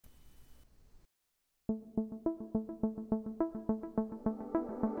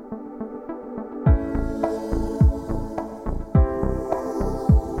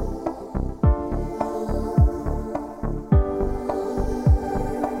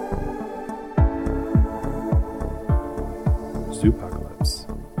Zoopocalypse,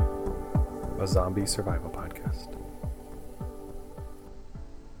 a zombie survival podcast.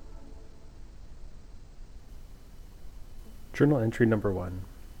 Journal entry number 1.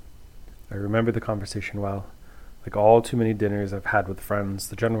 I remember the conversation well. Like all too many dinners I've had with friends,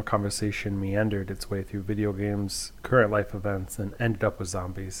 the general conversation meandered its way through video games, current life events, and ended up with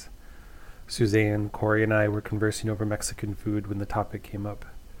zombies. Suzanne, Corey, and I were conversing over Mexican food when the topic came up.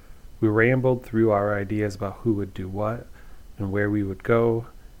 We rambled through our ideas about who would do what, and where we would go,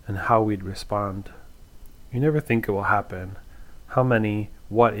 and how we'd respond. You never think it will happen. How many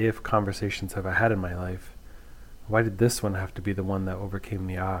what-if conversations have I had in my life? Why did this one have to be the one that overcame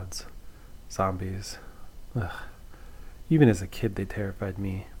the odds? Zombies. Ugh. Even as a kid, they terrified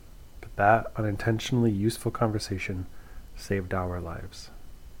me. But that unintentionally useful conversation saved our lives.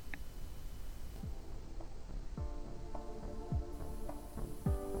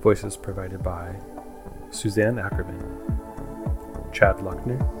 Voices provided by Suzanne Ackerman, Chad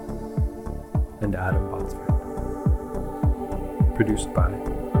Luckner, and Adam Botsford. Produced by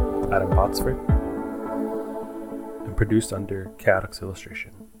Adam Botsford and produced under Chaotix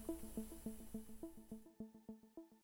Illustration.